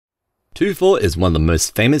TF2 Fort is one of the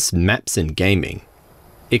most famous maps in gaming.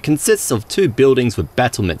 It consists of two buildings with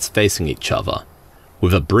battlements facing each other,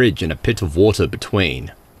 with a bridge and a pit of water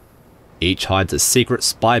between. Each hides a secret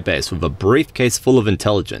spy base with a briefcase full of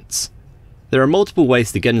intelligence. There are multiple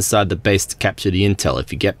ways to get inside the base to capture the intel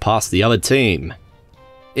if you get past the other team.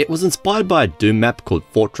 It was inspired by a Doom map called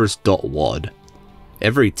Fortress.wad.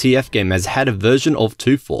 Every TF game has had a version of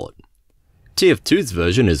TF2 Fort. TF2's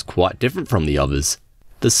version is quite different from the others.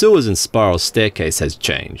 The sewers and spiral staircase has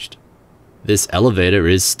changed. This elevator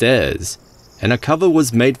is stairs, and a cover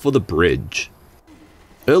was made for the bridge.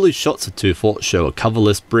 Early shots of TF2 Fort show a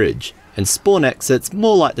coverless bridge, and spawn exits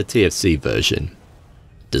more like the TFC version.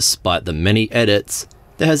 Despite the many edits,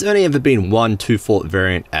 there has only ever been one TF2 Fort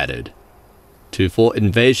variant added. TF2 Fort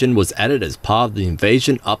Invasion was added as part of the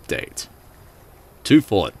Invasion update. TF2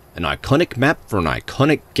 Fort, an iconic map for an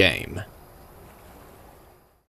iconic game.